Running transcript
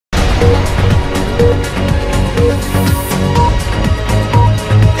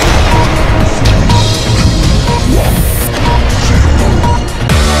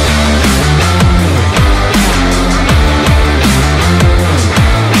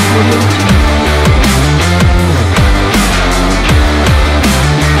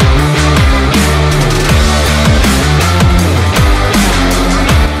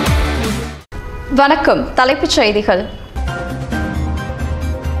வணக்கம். தலைப்புச் செய்திகள்.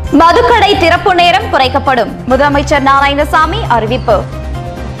 மதுக்கடை திறப்பு நேரம் குறைக்கப்படும், முதலமைச்சர் நாராயணசாமி அறிவிப்பு.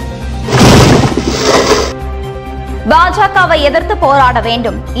 பாஜகவை எதிர்த்து போராட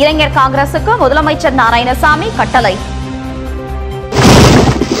வேண்டும், இளைஞர் காங்கிரசுக்கு முதலமைச்சர் நாராயணசாமி கட்டளை.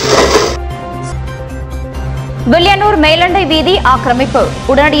 வில்லியனூர் மேலண்டை வீதி ஆக்கிரமிப்பு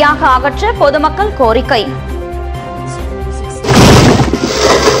உடனடியாக அகற்ற பொதுமக்கள் கோரிக்கை.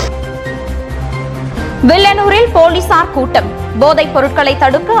 வில்லியனூரில் போலீசார் கூட்டம், போதைப் பொருட்களை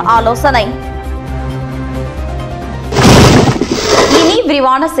தடுக்க ஆலோசனை. இனி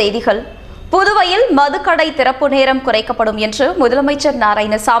விரிவான செய்திகள். புதுவையில் மதுக்கடை திறப்பு நேரம் குறைக்கப்படும் என்று முதலமைச்சர்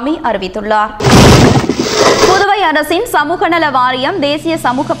நாராயணசாமி அறிவித்துள்ளார். புதுவை அரசின் சமூக நல வாரியம், தேசிய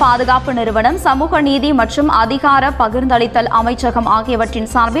சமூக பாதுகாப்பு நிறுவனம், சமூக நீதி மற்றும் அதிகார பகிர்ந்தளித்தல் அமைச்சகம் ஆகியவற்றின்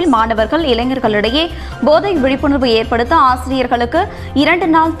சார்பில் மாணவர்கள், இளைஞர்களிடையே போதை விழிப்புணர்வு ஏற்படுத்த ஆசிரியர்களுக்கு 2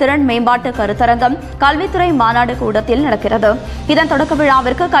 நாள் திறன் மேம்பாட்டு கருத்தரங்கம் கல்வித்துறை மாநாடு கூடத்தில் நடக்கிறது. இதன் தொடக்க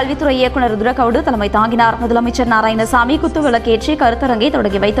விழாவிற்கு கல்வித்துறை இயக்குநர் ருத்ரகவுடு தலைமை தாங்கினார். முதலமைச்சர் நாராயணசாமி குத்துவிளக்கேற்றி கருத்தரங்கை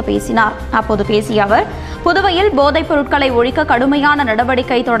தொடங்கி வைத்து பேசினார். அப்போது பேசிய அவர், புதுவையில் போதைப் பொருட்களை ஒழிக்க கடுமையான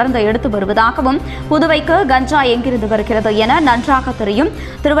நடவடிக்கை தொடர்ந்து எடுத்து வருவதாகவும், புதுவைக்கு கஞ்சா எங்கிருந்து வருகிறது என நன்றாக தெரியும்.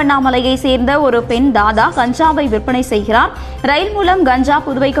 திருவண்ணாமலையை சேர்ந்த ஒரு பெண் தாதா கஞ்சாவை விற்பனை செய்கிறார். ரயில் மூலம் கஞ்சா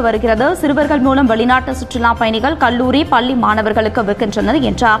புதுவைக்கு வருகிறது. சிறுவர்கள் மூலம் வெளிநாட்டு சுற்றுலா பயணிகள், கல்லூரி, பள்ளி மாணவர்களுக்கு விற்கின்றனர்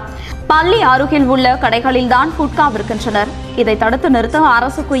என்றார். பள்ளி அருகில் உள்ள கடைகளில்தான் குட்கா விற்கின்றனர். இதை தடுத்து நிறுத்த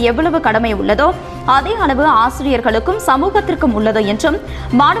அரசுக்கு எவ்வளவு கடமை உள்ளதோ அதே அளவு ஆசிரியர்களுக்கும் சமூகத்திற்கும் உள்ளது என்றும்,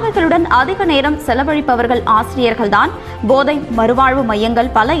 மாணவர்களுடன் அதிக நேரம் செலவழிப்பவர்கள் ஆசிரியர்கள்தான். போதை மறுவாழ்வு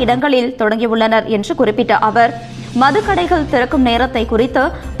மையங்கள் பல இடங்களில் தொடங்கியுள்ளனர் என்று குறிப்பிட்ட அவர், மதுக்கடைகள் திறக்கும் நேரத்தை குறித்து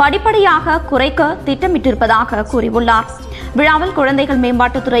படிப்படியாக குறைக்க திட்டமிட்டிருப்பதாக கூறியுள்ளார். விழாவில் குழந்தைகள்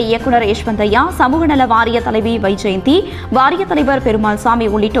மேம்பாட்டுத்துறை இயக்குநர் யஷ்வந்தையா, சமூக நல வாரிய தலைவி வைஜெயந்தி, வாரிய தலைவர் பெருமாள்சாமி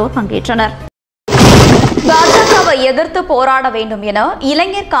உள்ளிட்டோர் பங்கேற்றனர். பாஜகவை எதிர்த்து போராட வேண்டும் என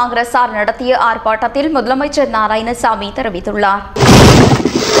இளைஞர் காங்கிரசார் நடத்திய ஆர்ப்பாட்டத்தில் முதலமைச்சர் நாராயணசாமி தெரிவித்துள்ளார்.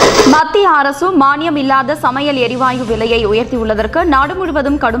 மத்திய அரசு மானியம் இல்லாத சமையல் எரிவாயு விலையை உயர்த்தியுள்ளதற்கு நாடு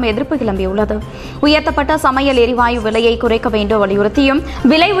முழுவதும் கடும் எதிர்ப்பு கிளம்பியுள்ளது. உயர்த்தப்பட்ட சமையல் எரிவாயு விலையை குறைக்க வேண்டும் வலியுறுத்தியும்,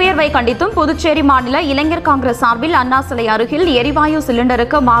 விலை உயர்வை கண்டித்தும் புதுச்சேரி மாநில இளைஞர் காங்கிரஸ் சார்பில் அண்ணா சிலை அருகில் எரிவாயு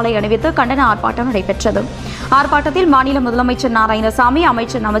சிலிண்டருக்கு மாலை அணிவித்து கண்டன ஆர்ப்பாட்டம் நடைபெற்றது. ஆர்ப்பாட்டத்தில் மாநில முதலமைச்சர் நாராயணசாமி,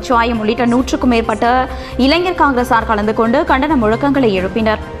 அமைச்சர் நமச்சிவாயம் உள்ளிட்ட 100க்கும் மேற்பட்ட இளைஞர் காங்கிரசார் கலந்து கொண்டு கண்டன முழக்கங்களை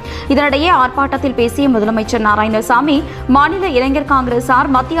எழுப்பினர். இதனிடையே ஆர்ப்பாட்டத்தில் பேசிய முதலமைச்சர் நாராயணசாமி, மாநில இளைஞர் காங்கிரசார்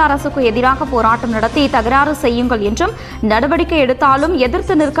மத்திய அரசுக்கு எதிராக போராட்டம் நடத்தி தகராறு செய்யுங்கள் என்றும், நடவடிக்கை எடுத்தாலும்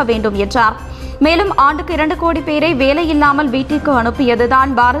எதிர்த்து நிற்க வேண்டும் என்றார். மேலும் ஆண்டுக்கு 2 கோடி பேரை வேலையில்லாமல் வீட்டிற்கு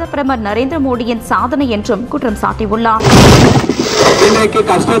அனுப்பியதுதான் பாரத பிரதமர் நரேந்திர மோடியின் சாதனை என்றும் குற்றம் சாட்டியுள்ளார். இன்றைக்கு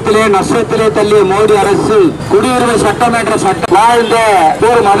கஷ்டத்திலே நஷ்டத்திலே தள்ளிய மோடி அரசு குடியுரிமை சட்டம் என்ற சட்டம் வாழ்ந்த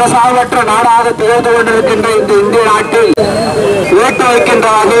ஒரு மதசார்பற்ற நாடாக திகழ்ந்து கொண்டிருக்கின்ற இந்த இந்திய நாட்டில் வேட்டு வைக்கின்ற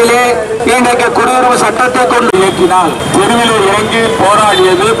வகையிலே இன்றைக்கு குடியுரிமை சட்டத்தை கொண்டு இயக்கினால் தெருவில் இறங்கி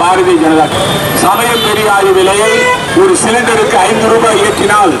போராடியது பாரதிய ஜனதா. சமையல் எரிவாயு விலையை ஒரு சிலிண்டருக்கு 5 ரூபாய்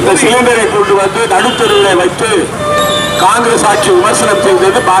ஏற்றினால் இந்த சிலிண்டரை கொண்டு வந்து நடுத்தருவிலை வைத்து காங்கிரஸ் ஆட்சி விமர்சனம்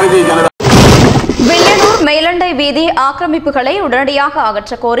செய்தது பாரதிய ஜனதா. வில்லியனூர் மேலண்டை வீதி ஆக்கிரமிப்புகளை உடனடியாக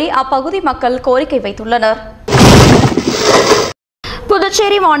அகற்ற கோரி அப்பகுதி மக்கள் கோரிக்கை வைத்துள்ளனர்.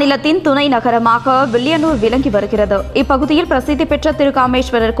 புதுச்சேரி மாநிலத்தின் துணை நகரமாக வில்லியனூர் விளங்கி வருகிறது. இப்பகுதியில் பிரசித்தி பெற்ற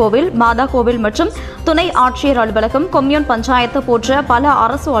திருகாமேஸ்வரர் கோவில், மாதா கோவில் மற்றும் துணை ஆட்சியர் அலுவலகம், கொம்யூன் பஞ்சாயத்து போன்ற பல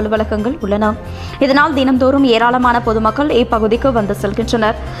அரசு அலுவலகங்கள் உள்ளன. இதனால் தினந்தோறும் ஏராளமான பொதுமக்கள் இப்பகுதிக்கு வந்து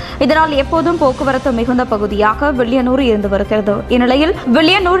செல்கின்றனர். இதனால் எப்போதும் போக்குவரத்து மிகுந்த பகுதியாக வில்லியனூர் இருந்து வருகிறது. இந்நிலையில்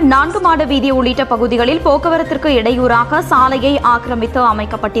வில்லியனூர் 4 மாட வீதி உள்ளிட்ட பகுதிகளில் போக்குவரத்திற்கு இடையூறாக சாலையை ஆக்கிரமித்து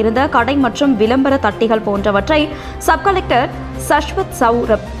அமைக்கப்பட்டிருந்த கடை மற்றும் விளம்பர தட்டிகள் போன்றவற்றை சப் கலெக்டர் சஷ்வத்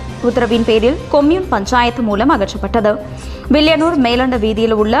சௌரப் உத்தரவின் பேரில் கொம்யூன் பஞ்சாயத்து மூலம் அகற்றப்பட்டது. வில்லியனூர் மேலண்ட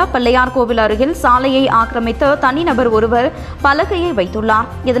வீதியில் உள்ள பிள்ளையார் கோவில் அருகில் சாலையை ஆக்கிரமித்து தனிநபர் ஒருவர் பலகையை வைத்துள்ளார்.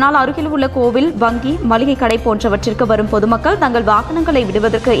 இதனால் அருகில் உள்ள கோவில், வங்கி, மளிகை கடை போன்றவற்றிற்கு வரும் பொதுமக்கள் தங்கள் வாகனங்களை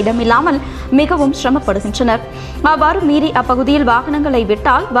விடுவதற்கு இடமில்லாமல் மிகவும் சிரமப்படுகின்றனர். அவ்வாறு மீறி அப்பகுதியில் வாகனங்களை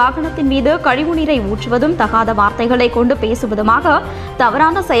விட்டால் வாகனத்தின் மீது கழிவுநீரை ஊற்றுவதும், தகாத வார்த்தைகளை கொண்டு பேசுவதுமாக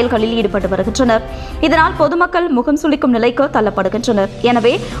தவறான செயல்களில் ஈடுபட்டு வருகின்றனர். இதனால் பொதுமக்கள் முகம் சுளிக்கும் நிலைக்கு தள்ளப்படுகின்றனர்.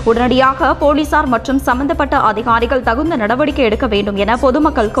 எனவே உடனடியாக போலீசார் மற்றும் சம்பந்தப்பட்ட அதிகாரிகள் தகுந்த நடவடிக்கை எடுக்க வேண்டும் என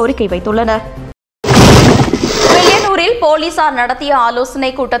பொதுமக்கள் கோரிக்கை வைத்துள்ளனர். வில்லியனூரில் போலீசார் நடத்திய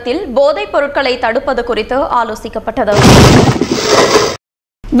ஆலோசனை கூட்டத்தில் போதைப் பொருட்களை தடுப்பது குறித்து ஆலோசிக்கப்பட்டது.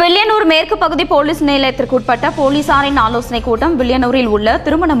 வில்லியனூர் மேற்கு பகுதி போலீஸ் நிலையத்திற்குட்பட்ட போலீசாரின் ஆலோசனைக் கூட்டம் வில்லியனூரில் உள்ள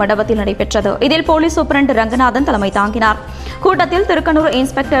திருமண மண்டபத்தில் நடைபெற்றது. இதில் போலீஸ் சூப்பரண்ட் ரங்கநாதன் தலைமை தாங்கினார். கூட்டத்தில் Thirukkanur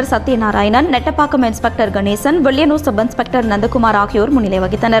inspector Sathyanarayanan, Nettapakkam inspector Ganesan, Villianur sub inspector Nandakumar ஆகியோர் முன்னிலை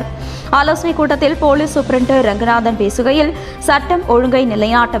வகித்தனர். ஆலோசனைக் கூட்டத்தில் போலீஸ் சூப்பரண்ட் ரங்கநாதன் பேசுகையில், சட்டம் ஒழுங்கை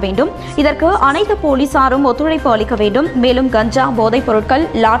நிலைநாட்ட வேண்டும், இதற்கு அனைத்து போலீசாரும் ஒத்துழைப்பு அளிக்க வேண்டும், மேலும் கஞ்சா, போதைப் பொருட்கள்,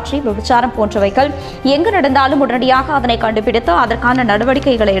 லாட்டரி, விபச்சாரம் போன்றவைகள் எங்கு நடந்தாலும் உடனடியாக அதனை கண்டுபிடித்து அதற்கான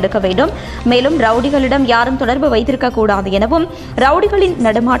நடவடிக்கை எடுக்க வேண்டும், மேலும் ரவுடிகளிடம் யாரும் தொடர்பு வைத்திருக்க கூடாது எனவும், ரவுடிகளின்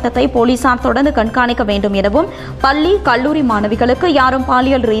நடமாட்டத்தை போலீசார் தொடர்ந்து கண்காணிக்க வேண்டும் எனவும், பள்ளி கல்லூரி மாணவிகளுக்கு யாரும்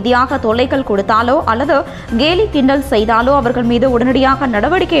பாலியல் ரீதியாக தொல்லைகள் கொடுத்தாலோ அல்லது கேலி கிண்டல் செய்தாலோ அவர்கள் மீது உடனடியாக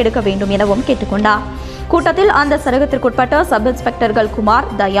நடவடிக்கை எடுக்க வேண்டும் எனவும் கேட்டுக்கொண்டார். கூட்டத்தில் அந்த சரகத்திற்குட்பட்ட சப் இன்ஸ்பெக்டர்கள் குமார்,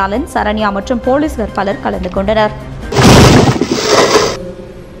 தயாளன், சரண்யா மற்றும் போலீசார் பலர் கலந்து கொண்டனர்.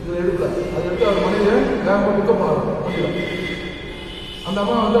 அந்த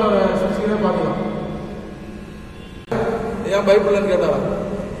அம்மா வந்து அவரை சிரிச்சுக்கிட்டே பார்க்கலாம். ஏன் பயப்படலன்னு கேட்டாரா?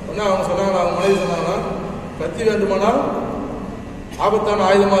 ஒன்னா அவங்க சொன்னாங்களா, அவங்க மனைவி சொன்னாங்கன்னா, கத்தி வேண்டுமானால் ஆபத்தான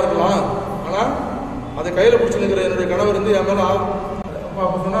ஆயுதமா இருக்கலாம், ஆனா அதை கையில பிடிச்சிருக்கிற என்னுடைய கணவர் வந்து என் மேல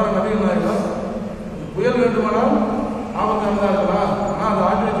அப்ப சொன்னார நபிகள் நாயகம், புயல் வேண்டுமானால் ஆபத்தானதா இருக்கலாம், ஆனா அதை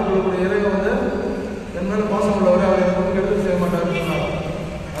ஆட்டி வச்சு கொள்ளக்கூடிய இறைவன் வந்து என் மேல பாசம் உள்ளவரை அவர் எனக்கு வந்து கெடுத்து செய்ய மாட்டாருன்னு சொன்னாங்க.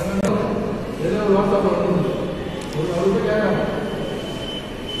 அதனால ஏதோ ஒரு வார்த்தை ஒரு அவருக்கு கேட்காங்க,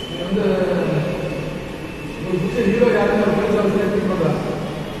 வந்து ஒரு புத்த ஹீரோ யாருன்னு ஒரு பேச வச்சு பண்றாங்க.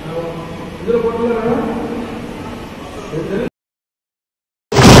 இதுல போட்டு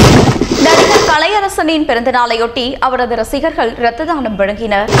நடிகர் கலையரசனின் பிறந்தநாளையொட்டி அவரது ரசிகர்கள் இரத்த தானம்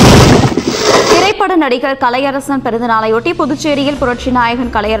வழங்கினர். திரைப்பட நடிகர் கலையரசன் பிறந்தநாளையொட்டி புதுச்சேரியில் புரட்சி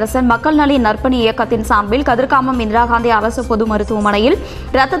நாயகன் கலையரசன் மக்கள் நல நற்பணி இயக்கத்தின் சார்பில் கதிர்காமம் இந்திரா காந்தி அரசு பொது மருத்துவமனையில்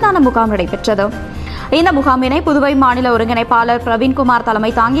இரத்த தான முகாம் நடைபெற்றது. இந்த முகாமினை புதுவை மாநில ஒருங்கிணைப்பாளர் பிரவீன்குமார்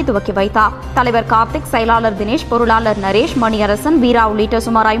தலைமை தாங்கி துவக்கி வைத்தார். தலைவர் கார்த்திக், செயலாளர் தினேஷ், பொருளாளர் நரேஷ், மணியரசன், வீரா உள்ளிட்ட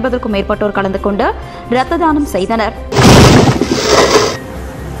சுமார் 50க்கும் மேற்பட்டோர் கலந்து கொண்டு இரத்த தானம் செய்தனர்.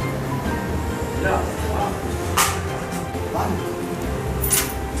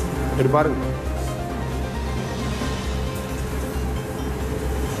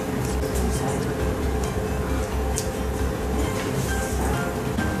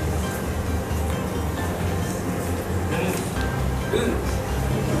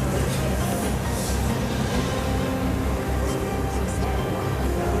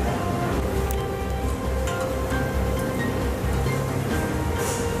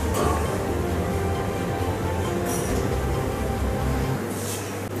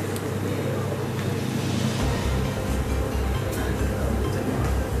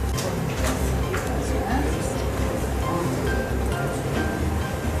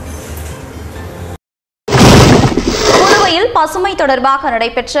 பசுமை தொடர்பாக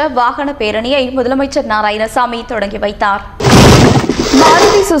நடைபெற்ற வாகன பேரணியை முதலமைச்சர் நாராயணசாமி தொடங்கி வைத்தார்.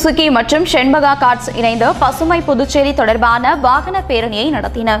 மாருதி சுசுகி மற்றும் ஷென்பகா கார்ட்ஸ் இணைந்து பசுமை புதுச்சேரி தொடர்பான வாகன பேரணியை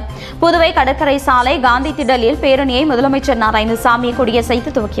நடத்தினர். புதுவை கடற்கரை சாலை காந்தி திடலில் பேரணியை முதலமைச்சர் நாராயணசாமி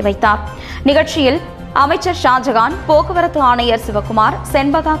கொடியசைத்து துவக்கி வைத்தார். நிகழ்ச்சியில் அமைச்சர் ஷாஜகான், போக்குவரத்து ஆணையர் சிவகுமார்,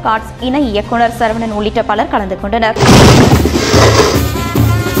 ஷென்பகா கார்ட்ஸ் இணை இயக்குநர் சரவணன் உள்ளிட்ட பலர் கலந்து கொண்டனர்.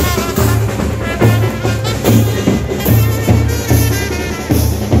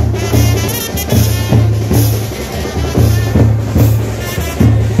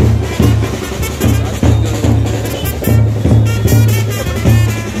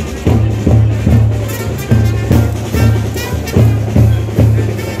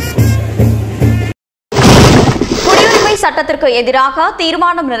 சட்டத்திற்கு எதிராக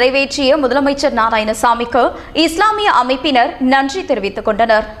தீர்மானம் நிறைவேற்றிய முதலமைச்சர் நாராயணசாமிக்கு இஸ்லாமிய அமைப்பினர் நன்றி தெரிவித்துக்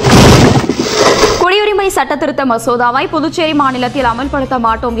கொண்டனர். குடியுரிமை சட்டத்திருத்த மசோதாவை புதுச்சேரி மாநிலத்தில் அமல்படுத்த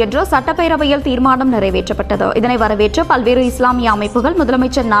மாட்டோம் என்று சட்டப்பேரவையில் தீர்மானம் நிறைவேற்றப்பட்டது. இதனை வரவேற்று பல்வேறு இஸ்லாமிய அமைப்புகள்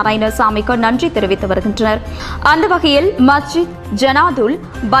முதலமைச்சர் நாராயணசாமிக்கு நன்றி தெரிவித்து வருகின்றனர். அந்த வகையில் மஸ்ஜித் ஜனாதுல்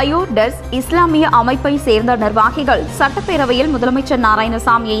பயோடஸ் இஸ்லாமிய அமைப்பை சேர்ந்த நிர்வாகிகள் சட்டப்பேரவையில் முதலமைச்சர்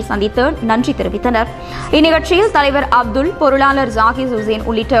நாராயணசாமியை சந்தித்து நன்றி தெரிவித்தனர். இந்நிகழ்ச்சியில் தலைவர் அப்துல், பொருளாளர் ஜாகிர் ஹுசேன்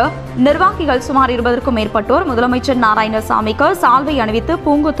உள்ளிட்ட நிர்வாகிகள் சுமார் 20க்கும் மேற்பட்டோர் முதலமைச்சர் நாராயணசாமிக்கு சால்வை அணிவித்து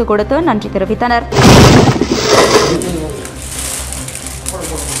பூங்கொத்து கொடுத்து நன்றி தெரிவித்தனர்.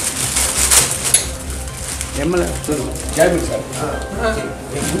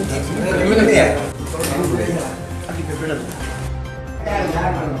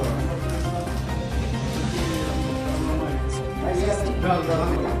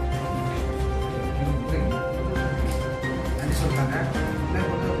 No.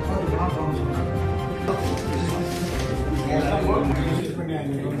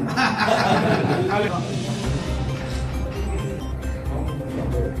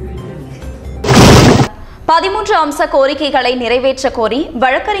 பதிமூன்று அம்ச கோரிக்கைகளை நிறைவேற்ற கோரி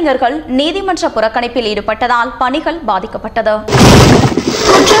வழக்கறிஞர்கள் நீதிமன்ற புறக்கணிப்பில் ஈடுபட்டதால் பணிகள் பாதிக்கப்பட்டது.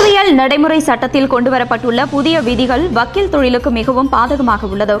 குற்றவியல் நடைமுறை சட்டத்தில் கொண்டுவரப்பட்டுள்ள புதிய விதிகள் வக்கீல் தொழிலுக்கு மிகவும் பாதகமாக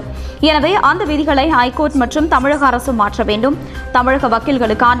உள்ளது. எனவே அந்த விதிகளை ஹைகோர்ட் மற்றும் தமிழக அரசு மாற்ற வேண்டும். தமிழக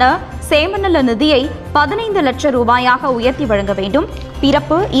வக்கீல்களுக்கான சேமநல நிதியை 15 லட்சம் ரூபாயாக உயர்த்தி வழங்க வேண்டும்.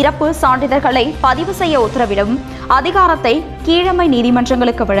 பிறப்பு இறப்பு சான்றிதழ்களை பதிவு செய்ய உத்தரவிடவும் அதிகாரத்தை கீழமை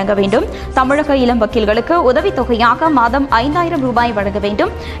நீதிமன்றங்களுக்கு வழங்க வேண்டும். தமிழக இளம் வக்கீல்களுக்கு உதவித்தொகையாக மாதம் 5000 ரூபாய் வழங்க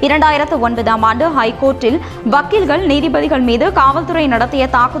வேண்டும். 2009ஆம் ஆண்டு ஹைகோர்ட்டில் வக்கீல்கள் நீதிபதிகள் மீது காவல்துறை நடத்திய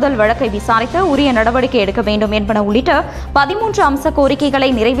தாக்குதல் வழக்கை விசாரித்து உரிய நடவடிக்கை எடுக்க வேண்டும் என்பன உள்ளிட்ட 13 அம்ச கோரிக்கைகளை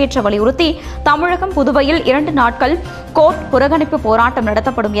நிறைவேற்ற வலியுறுத்தி தமிழகம் புதுவையில் 2 நாட்கள் கோர்ட் புறக்கணிப்பு போராட்டம்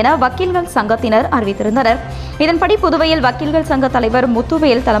நடத்தப்படும் என வக்கீல்கள் சங்கத்தினர் அறிவித்திருந்தனர். இதன்படி புதுவையில் வக்கீல்கள் சங்க தலைவர்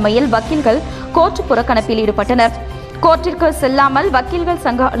முத்துவேல் தலைமையில் வக்கீல்கள் கோர்ட் புறக்கணிப்பில் ஈடுபட்டனர். கோர்ட்டிற்கு செல்லாமல் வக்கீல்கள்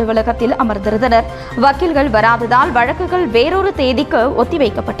சங்க அலுவலகத்தில் அமர்ந்திருந்தனர். வக்கீல்கள் வராததால் வழக்குகள் வேறொரு தேதிக்கு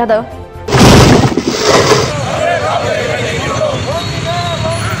ஒத்திவைக்கப்பட்டது.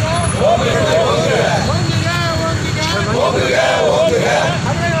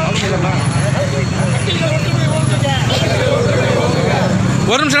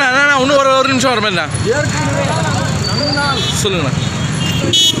 ஒரு நிமிஷம் இன்னும் ஒரு நிமிஷம் வர மாதிரி சொல்லுங்கண்ணா.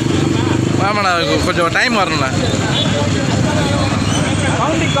 ஆமாண்ணா கொஞ்சம் டைம் வரணுண்ணா.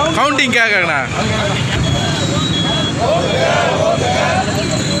 கவுண்டிங் கேட்கண்ணா.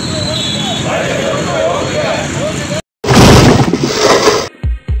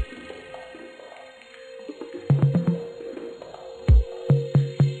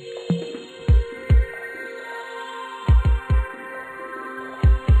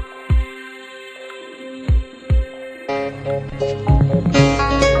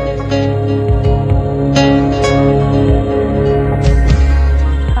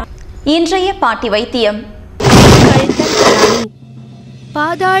 இன்றைய பாட்டி வைத்தியம்.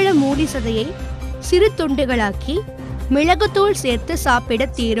 பாதாள மூடி சதையை சிறு துண்டுகளாக்கி மிளகுத்தூள் சேர்த்து சாப்பிட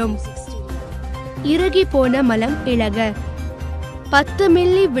தீரும். இறுகி போன மலம் இழக 10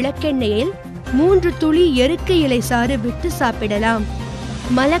 மில்லி விளக்கெண்ணெயில் 3 துளி எருக்கு இலை சாறு விட்டு சாப்பிடலாம்.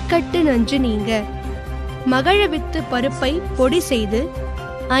 மலக்கட்டு நஞ்சு நீங்க. மகள வித்து பருப்பை பொடி செய்து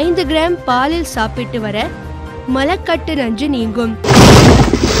 5 கிராம் பாலில் சாப்பிட்டு வர மலக்கட்டு நஞ்சு நீங்கும்.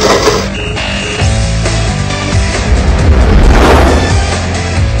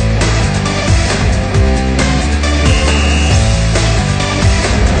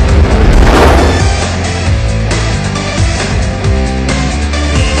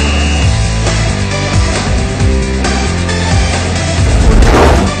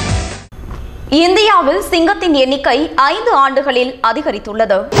 இந்தியாவில் சிங்கத்தின் எண்ணிக்கை 5 ஆண்டுகளில்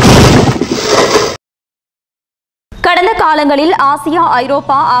அதிகரித்துள்ளது. கடந்த காலங்களில் ஆசியா,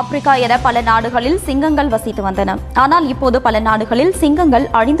 ஐரோப்பா, ஆப்பிரிக்கா என பல நாடுகளில் சிங்கங்கள் வசித்து வந்தன. ஆனால் இப்போது பல நாடுகளில் சிங்கங்கள்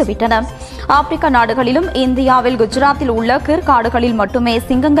அழிந்துவிட்டன. ஆப்பிரிக்க நாடுகளிலும் இந்தியாவில் குஜராத்தில் உள்ள கிர் காடுகளில் மட்டுமே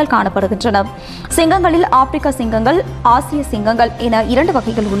சிங்கங்கள் காணப்படுகின்றன. சிங்கங்களில் ஆப்பிரிக்க சிங்கங்கள், ஆசிய சிங்கங்கள் என 2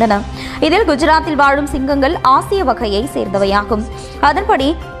 வகைகள் உள்ளன. இதில் குஜராத்தில் வாழும் சிங்கங்கள் ஆசிய வகையை சேர்ந்தவையாகும். அதன்படி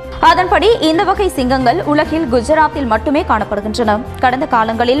இந்த வகை சிங்கங்கள் உலகில் குஜராத்தில் மட்டுமே காணப்படுகின்றன. கடந்த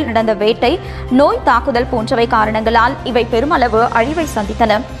காலங்களில் நடந்த வேட்டை, நோய் தாக்குதல் போன்றவை காரணங்களால் இவை பெருமளவு அழிவை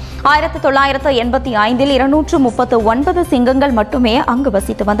சந்தித்தன. 1985இல் 239 சிங்கங்கள் மட்டுமே அங்கு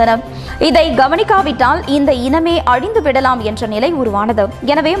வசித்து வந்தன. இதை கவனிக்காவிட்டால் இந்த இனமே அழிந்து விடலாம் என்ற நிலை உருவானது.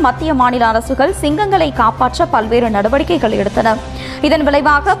 எனவே மத்திய மாநில அரசுகள் சிங்கங்களை காப்பாற்ற பல்வேறு நடவடிக்கைகள் எடுத்தன. இதன்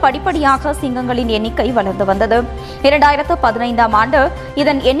விளைவாக படிப்படியாக சிங்கங்களின் எண்ணிக்கை வளர்ந்து வந்தது. 2015ஆம் ஆண்டு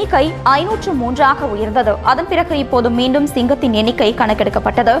இதன் எண்ணிக்கை 503ஆக உயர்ந்தது. அதன் பிறகு இப்போது மீண்டும் சிங்கத்தின் எண்ணிக்கை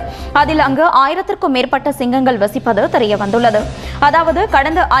கணக்கெடுக்கப்பட்டது. அதில் அங்கு 1000க்கும் மேற்பட்ட சிங்கங்கள் வசிப்பது தெரிய வந்துள்ளது. அதாவது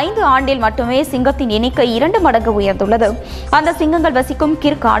கடந்த 5 ஆண்டில் மட்டுமே சிங்கத்தின் எண்ணிக்கை 2 மடங்கு உயர்ந்துள்ளது. அந்த சிங்கங்கள் வசிக்கும்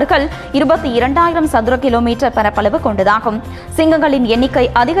கிர் காடுகள் 22,000 சதுர கிலோமீட்டர் பரப்பளவு கொண்டதாகும். சிங்கங்களின் எண்ணிக்கை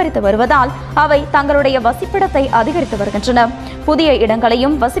அதிகரித்து வருவதால் அவை தங்களுடைய வசிப்பிடத்தை அதிகரித்து வருகின்றன. புதிய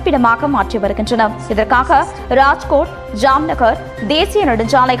இடங்களையும் வசிப்பிடமாக மாற்றி வருகின்றன. இதற்காக ராஜ்கோட், ஜாம்நகர் தேசிய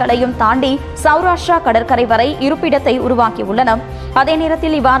நெடுஞ்சாலைகளையும் தாண்டி சௌராஷ்டிரா கடற்கரை வரை இருப்பிடத்தை உருவாக்கியுள்ளன. அதே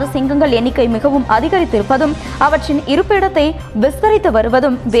நேரத்தில் இவ்வாறு சிங்கங்கள் எண்ணிக்கை மிகவும் அதிகரித்திருப்பதும் அவற்றின் இருப்பிடத்தை விஸ்தரித்து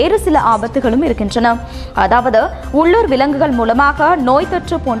வருவதும் வேறு சில ஆபத்துகளும் இருக்கின்றன. அதாவது உள்ளூர் விலங்குகள் மூலமாக நோய்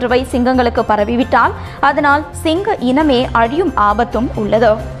தொற்று போன்றவை சிங்கங்களுக்கு பரவிவிட்டால் அதனால் சிங்க இனமே அழியும் ஆபத்தும்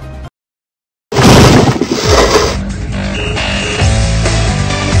உள்ளது.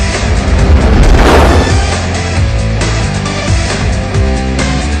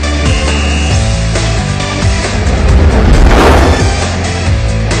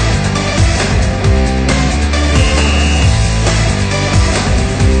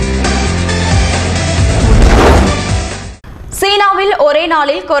 ஒரே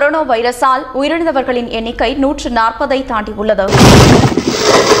நாளில் கொரோனா வைரஸால் உயிரிழந்தவர்களின் எண்ணிக்கை 140ஐ தாண்டியுள்ளது.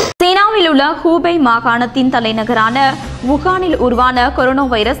 சீனாவில் உள்ள ஹூபை மாகாணத்தின் தலைநகரான வுகானில் உருவான கொரோனா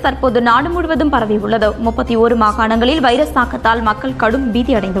வைரஸ் தற்போது நாடு முழுவதும் பரவியுள்ளது. 31 மாகாணங்களில் வைரஸ் தாக்கத்தால் மக்கள் கடும்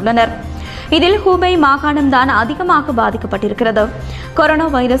பீதி அடைந்துள்ளனர். இதில் ஹூபை மாகாணம்தான் அதிகமாக பாதிக்கப்பட்டிருக்கிறது. கொரோனா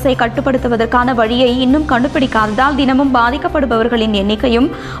வைரஸை கட்டுப்படுத்துவதற்கான வழியை இன்னும் கண்டுபிடிக்காததால் தினமும் பாதிக்கப்படுபவர்களின் எண்ணிக்கையும்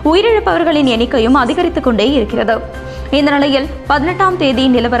உயிரிழப்பவர்களின் எண்ணிக்கையும் அதிகரித்துக் கொண்டே இருக்கிறது. இந்த நிலையில் 18ஆம் தேதி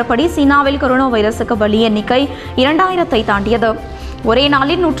நிலவரப்படி சீனாவில் கொரோனா வைரசுக்கு பலி எண்ணிக்கை 2000ஐ தாண்டியது. ஒரே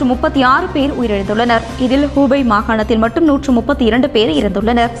நாளில் 136 பேர் உயிரிழந்துள்ளனர். இதில் ஹூபை மாகாணத்தில் மட்டும் 132 பேர்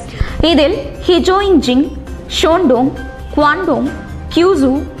இறந்துள்ளனர். இதில் ஹிஜோயின்ஜிங், ஷோண்டோங், குவாண்டோங்,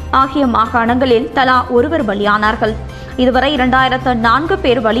 கியூசு ஆகிய மாகாணங்களில் தலா ஒருவர் பலியானார்கள். இதுவரை 2004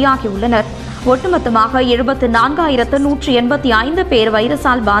 பேர் பலியாகியுள்ளனர். ஒட்டுமொத்தமாக 74,185 பேர்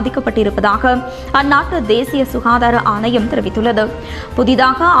வைரஸால் பாதிக்கப்பட்டிருப்பதாக அந்நாட்டு தேசிய சுகாதார ஆணையம் தெரிவித்துள்ளது.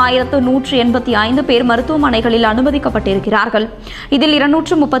 புதிதாக 1,185 பேர் மருத்துவமனைகளில் அனுமதிக்கப்பட்டிருக்கிறார்கள். இதில்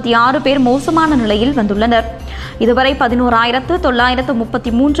 236 பேர் மோசமான நிலையில் வந்துள்ளனர். இதுவரை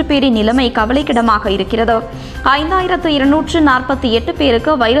 11,933 பேரின் நிலைமை கவலைக்கிடமாக இருக்கிறது. 5,248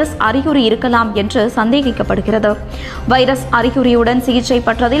 பேருக்கு வைரஸ் அறிகுறி இருக்கலாம் என்று சந்தேகிக்கப்படுகிறது. வைரஸ் அறிகுறியுடன் சிகிச்சை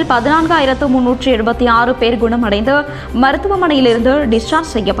பெற்றதில் 14,376 பேர் குணமடைந்து மருத்துவமனையிலிருந்து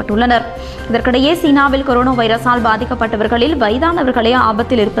டிஸ்சார்ஜ் செய்யப்பட்டுள்ளனர். இதற்கிடையே சீனாவில் கொரோனா வைரஸால் பாதிக்கப்பட்டவர்களில் வயதானவர்களே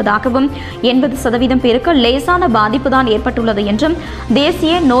ஆபத்தில் இருப்பதாகவும் 80% பேருக்கு லேசான பாதிப்புதான் ஏற்பட்டுள்ளது என்றும்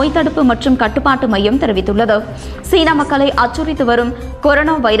தேசிய நோய் தடுப்பு மற்றும் கட்டுப்பாட்டு மையம் தெரிவித்துள்ளது. சீன மக்களை அச்சுறுத்தி வரும்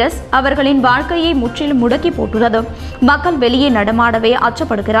கொரோனா வைரஸ் அவர்களின் வாழ்க்கையை முற்றிலும் முடக்கி போட்டுள்ளது. மக்கள் வெளியே நடமாடவே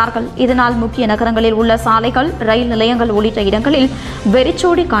அச்சப்படுகிறார்கள். இதனால் முக்கிய நகரங்களில் உள்ள சாலைகள், ரயில் நிலையங்கள் உள்ளிட்ட இடங்களில்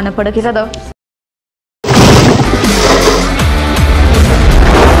வெறிச்சோடி காணப்படுகிறது.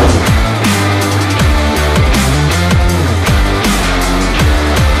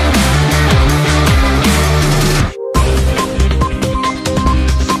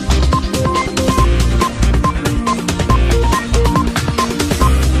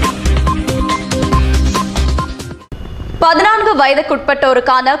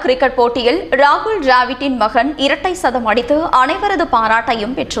 வயதுக்குட்பட்டோருக்கான கிரிக்கெட் போட்டியில் ராகுல் டிராவிட்டின் மகன் இரட்டை சதம் அடித்து அனைவரது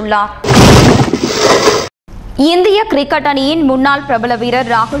பாராட்டையும் பெற்றுள்ளார். இந்திய கிரிக்கெட் அணியின் முன்னாள் பிரபல வீரர்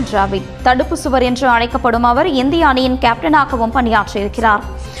ராகுல் டிராவிட். தடுப்பு சுவர் என்று அழைக்கப்படும் அவர் இந்திய அணியின் கேப்டனாகவும் பணியாற்றியிருக்கிறார்.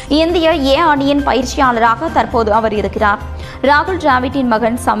 இந்திய ஏ அணியின் பயிற்சியாளராக தற்போது அவர் இருக்கிறார். ராகுல் டிராவிட்டின்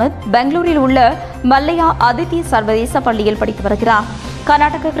மகன் சமித் பெங்களூரில் உள்ள மல்லையா அதித்தி சர்வதேச பள்ளியில் படித்து வருகிறார்.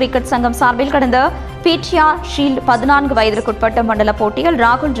 கர்நாடக கிரிக்கெட் சங்கம் சார்பில் கடந்த பிடிஆர் ஷீல்ட் 14 வயதிற்குட்பட்ட மண்டல போட்டியில்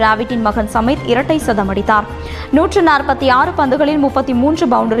ராகுல் டிராவிட்டின் மகன் சமித் இரட்டை சதம் அடித்தார். 146 பந்துகளில் 33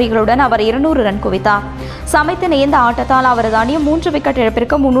 பவுண்டரிகளுடன் அவர் 200 ரன் குவித்தார். சமித்தின் இந்த ஆட்டத்தால் அவரது அணி 3 விக்கெட்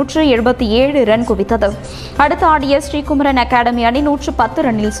இழப்பிற்கு 377 ரன் குவித்தது. அடுத்து ஆடிய ஸ்ரீகுமரன் அகாடமி அணி 110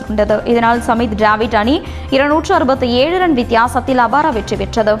 ரன்னில் சுருண்டது. இதனால் சமித் டிராவிட் அணி 267 ரன் வித்தியாசத்தில் அபார வெற்றி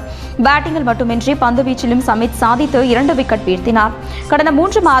பெற்றது. பேட்டிங்கில் மட்டுமின்றி பந்து வீச்சிலும் சமித் சாதித்து 2 விக்கெட் வீழ்த்தினார். கடந்த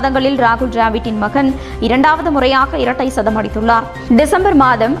 3 மாதங்களில் ராகுல் டிராவிட்டின் மகன் இரண்டாவது முறையாக இரட்டை சதம் அடித்துள்ளார். டிசம்பர்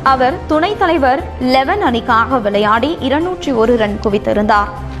மாதம் அவர் துணைத் தலைவர் 11 அணிக்காக விளையாடி 201 ரன்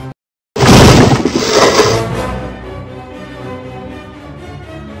குவித்திருந்தார்.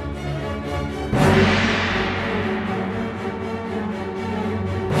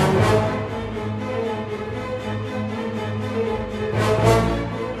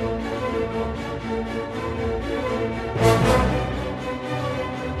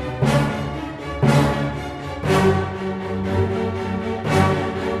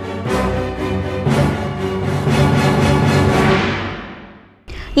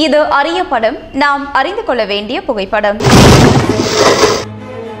 இது அரிய படம், நாம் அறிந்து கொள்ள வேண்டிய புகைப்படம்.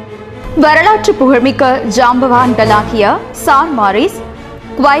 வரலாற்று புகழ்மிக்க ஜாம்பவான்களாகிய சார் மாரிஸ்,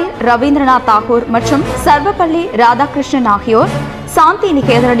 குவை ரவீந்திரநாத் தாகூர் மற்றும் சர்வப்பள்ளி ராதாகிருஷ்ணன் ஆகியோர் சாந்தி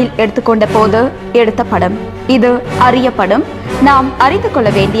நிகேதனில் எடுத்துக்கொண்ட போது எடுத்த படம். இது அரிய படம், நாம் அறிந்து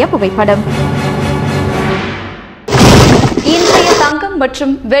கொள்ள வேண்டிய புகைப்படம். இன்றைய தங்கம்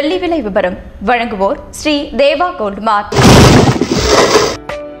மற்றும் வெள்ளி விலை விவரம் வழங்குவோர் ஸ்ரீ தேவா கோல்ட் மார்ட்.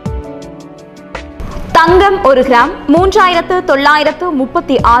 தங்கம் 1 கிராம்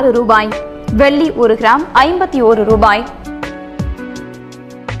 3,936 ரூபாய். வெள்ளி 1 கிராம் 51 ரூபாய்.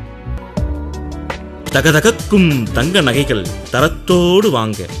 தகதகக்கும் தங்க நகைகள் தரத்தோடு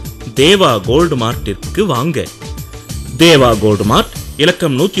வாங்க தேவா கோல்டு மார்ட்டிற்கு வாங்க. தேவா கோல்டு மார்ட்,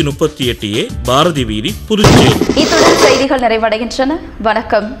 இலக்கம் 138A, பாரதி வீதி, புதுச்சேரி. இத்துடன் செய்திகள் நிறைவடைகின்றன.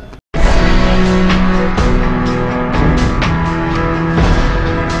 வணக்கம்.